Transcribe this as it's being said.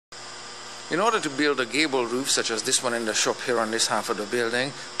In order to build a gable roof such as this one in the shop here on this half of the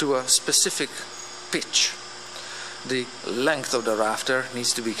building to a specific pitch, the length of the rafter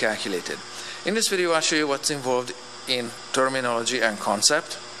needs to be calculated. In this video I'll show you what's involved in terminology and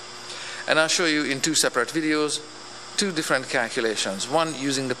concept, and I'll show you in two separate videos two different calculations. One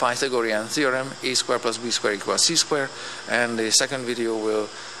using the Pythagorean theorem, a squared plus b squared equals c squared, and the second video will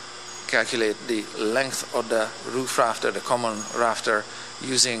calculate the length of the roof rafter, the common rafter,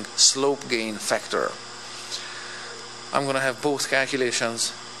 using slope gain factor. I'm going to have both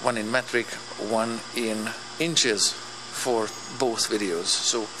calculations, one in metric, one in inches, for both videos.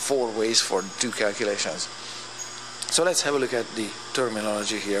 So 4 ways for 2 calculations. So let's have a look at the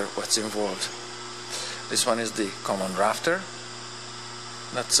terminology here, what's involved. This one is the common rafter.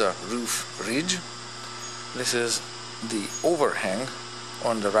 That's a roof ridge. This is the overhang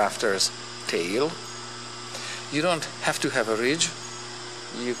on the rafter's tail. You don't have to have a ridge.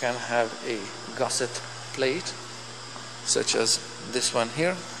 You can have a gusset plate, such as this one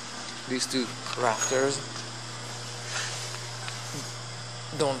here. These two rafters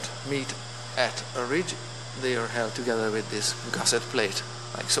don't meet at a ridge. They are held together with this gusset plate,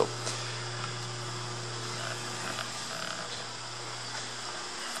 like so.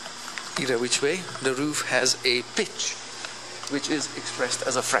 Either which way, the roof has a pitch, which is expressed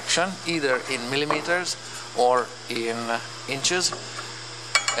as a fraction, either in millimeters or in inches.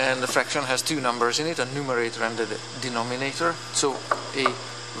 And the fraction has 2 numbers in it, a numerator and a denominator. So a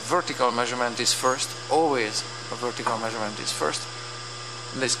vertical measurement is first, always a vertical measurement is first.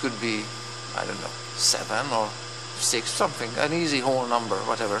 This could be, I don't know, 7 or 6, something, an easy whole number,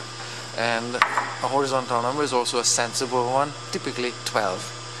 whatever. And a horizontal number is also a sensible one, typically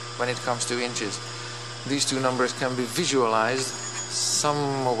 12 when it comes to inches. These two numbers can be visualized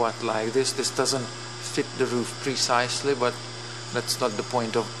somewhat like this. This doesn't fit the roof precisely, but that's not the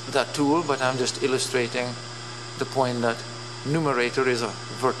point of that tool, but I'm just illustrating the point that numerator is a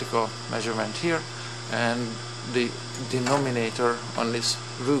vertical measurement here, and the denominator on this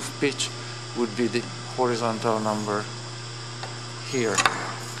roof pitch would be the horizontal number here.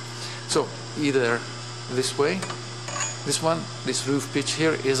 So either this way, this roof pitch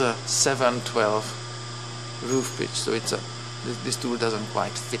here is a 7/12 roof pitch, so it's this tool doesn't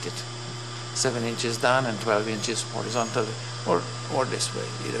quite fit it. 7 inches down and 12 inches horizontally, or this way.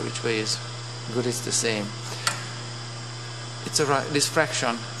 Either which way is good, it's the same. This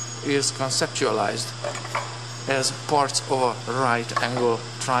fraction is conceptualized as parts of a right angle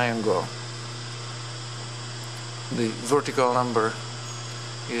triangle. The vertical number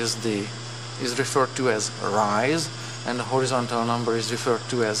is referred to as rise, and the horizontal number is referred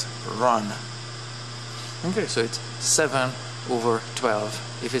to as run. Okay, so it's 7/12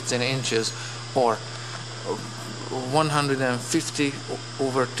 if it's in inches, or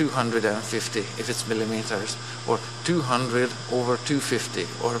 150/250 if it's millimeters, or 200/250,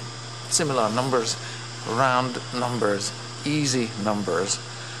 or similar numbers, round numbers, easy numbers,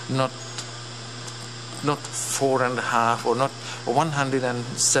 not 4.5 or not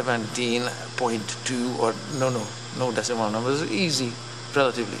 117.2, or no decimal numbers, easy,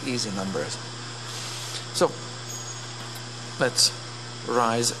 relatively easy numbers. So let's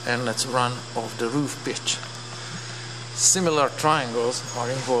rise and let's run of the roof pitch. Similar triangles are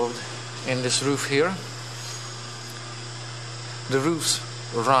involved in this roof here. The roof's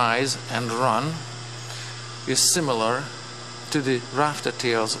rise and run is similar to the rafter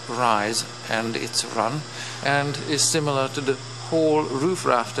tail's rise and its run, and is similar to the whole roof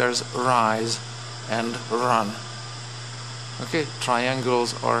rafter's rise and run. Okay,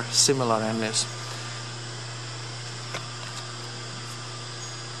 triangles are similar in this.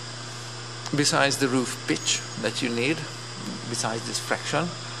 Besides the roof pitch that you need, besides this fraction,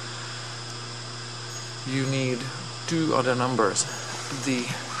 you need 2 other numbers. The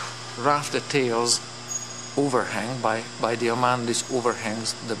rafter tail's overhang, by the amount this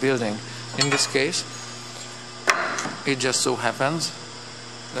overhangs the building. In this case, it just so happens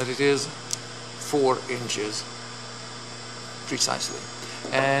that it is 4 inches precisely,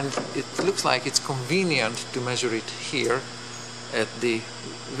 and it looks like it's convenient to measure it here at the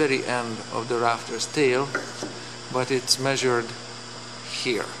very end of the rafter's tail, but it's measured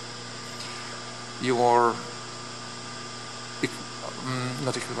here. Your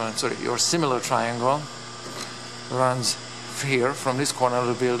your similar triangle runs here from this corner of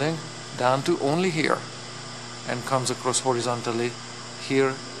the building down to only here, and comes across horizontally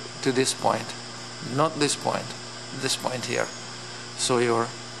here to this point, not this point here. So you're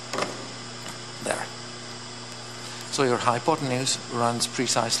there. So your hypotenuse runs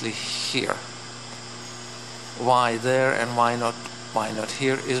precisely here. Why there and why not why not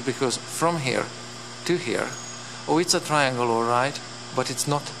here is because from here to here, oh, it's a triangle, all right, but it's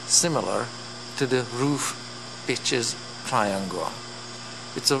not similar to the roof pitches triangle.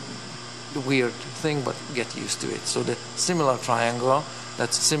 It's a weird thing, but get used to it. So the similar triangle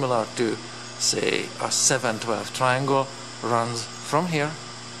that's similar to, say, a 7-12 triangle runs from here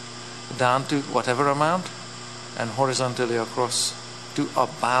down to whatever amount and horizontally across to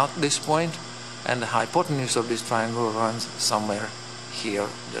about this point, and the hypotenuse of this triangle runs somewhere here,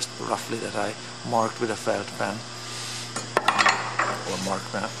 just roughly, that I marked with a felt pen or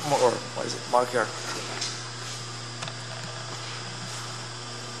marker.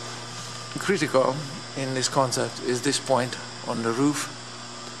 Critical in this concept is this point on the roof,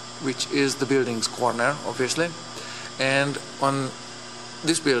 which is the building's corner, obviously, and on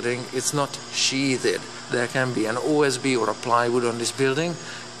this building it's not sheathed. There can be an OSB or a plywood on this building.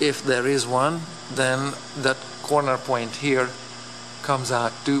 If there is one, then that corner point here comes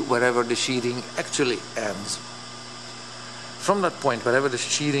out to wherever the sheathing actually ends. From that point, wherever the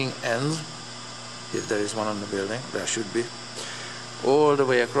sheathing ends, if there is one on the building, there should be, all the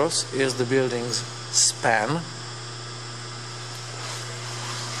way across is the building's span.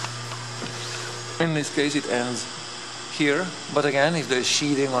 In this case it ends here, but again, if there is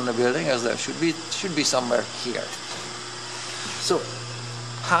sheathing on the building, as there should be, it should be somewhere here. So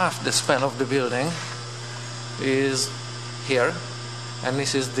half the span of the building is here, and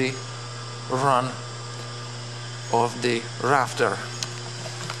this is the run of the rafter.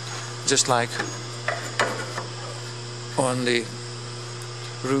 Just like on the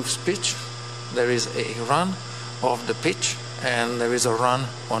roof's pitch, there is a run of the pitch and there is a run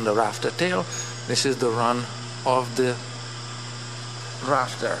on the rafter tail. This is the run of the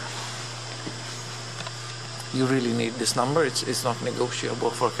rafter. You really need this number. It's not negotiable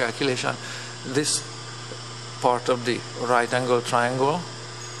for calculation. This part of the right angle triangle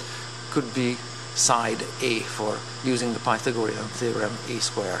could be side A for using the Pythagorean theorem, A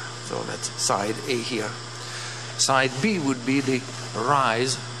square. So that's side A here. Side B would be the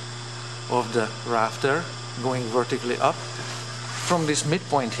rise of the rafter going vertically up from this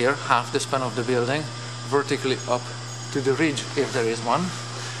midpoint here, half the span of the building, vertically up to the ridge if there is one.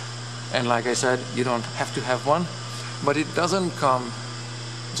 And like I said, you don't have to have one, but it doesn't come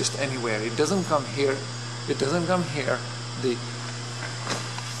just anywhere. It doesn't come here. It doesn't come here. The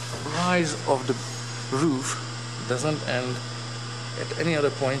rise of the roof doesn't end at any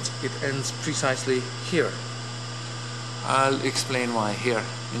other point. It ends precisely here. I'll explain why here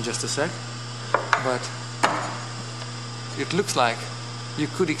in just a sec, but it looks like you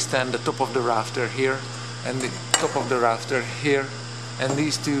could extend the top of the rafter here and the top of the rafter here, and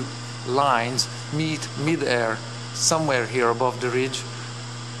these two lines meet mid-air somewhere here above the ridge,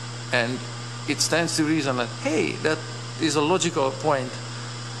 and it stands to reason that, hey, that is a logical point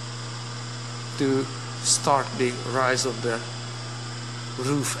to start the rise of the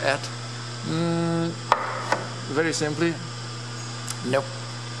roof at. Very simply, nope.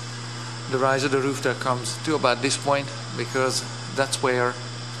 The rise of the roof there comes to about this point, because that's where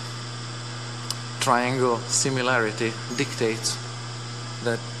triangle similarity dictates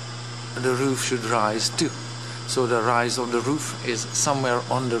that the roof should rise to. So the rise of the roof is somewhere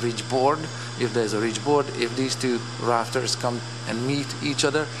on the ridge board. If there's a ridge board, if these two rafters come and meet each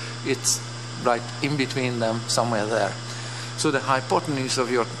other, it's right in between them, somewhere there. So the hypotenuse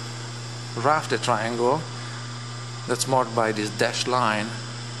of your rafter triangle, that's marked by this dashed line,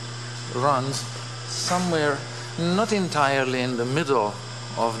 runs somewhere not entirely in the middle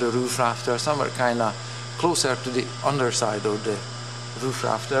of the roof rafter, somewhere kind of closer to the underside of the roof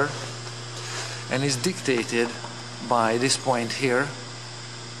rafter, and is dictated by this point here.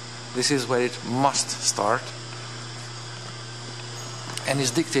 This is where it must start, and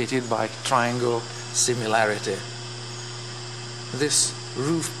is dictated by triangle similarity. This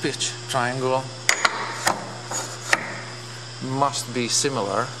roof pitch triangle must be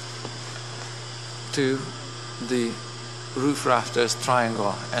similar to the roof rafters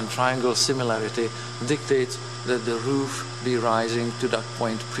triangle, and triangle similarity dictates that the roof be rising to that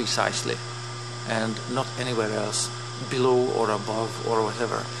point precisely and not anywhere else below or above or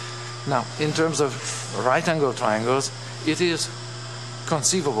whatever. Now, in terms of right angle triangles, it is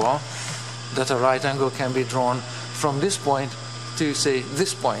conceivable that a right angle can be drawn from this point to, say,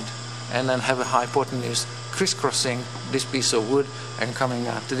 this point, and then have a hypotenuse crisscrossing this piece of wood and coming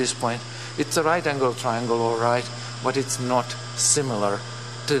out to this point. It's a right angle triangle, all right, but it's not similar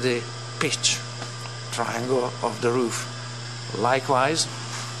to the pitch triangle of the roof. Likewise,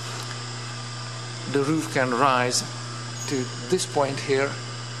 the roof can rise to this point here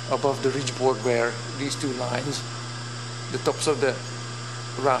above the ridge board where these two lines the tops of the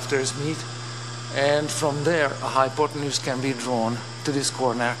rafters meet, and from there a hypotenuse can be drawn to this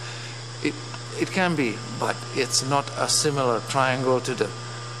corner. It can be, but it's not a similar triangle to the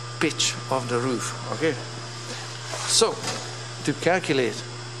pitch of the roof. Okay, so to calculate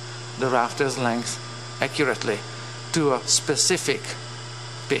the rafter's length accurately to a specific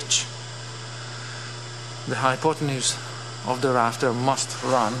pitch, the hypotenuse of the rafter must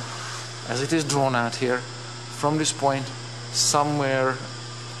run, as it is drawn out here, from this point somewhere,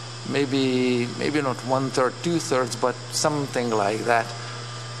 maybe not 1/3, 2/3, but something like that,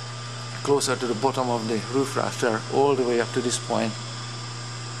 closer to the bottom of the roof rafter, all the way up to this point.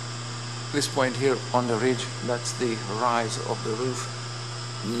 This point here on the ridge, that's the rise of the roof,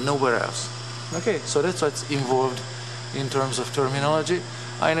 nowhere else. Okay, so that's what's involved in terms of terminology.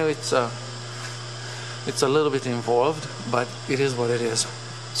 I know it's a little bit involved, but it is what it is.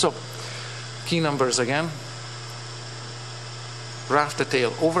 So, key numbers again: rafter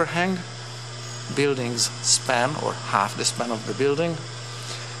tail overhang, building's span or half the span of the building,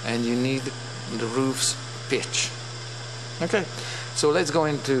 and you need the roof's pitch. Okay, so let's go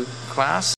into class.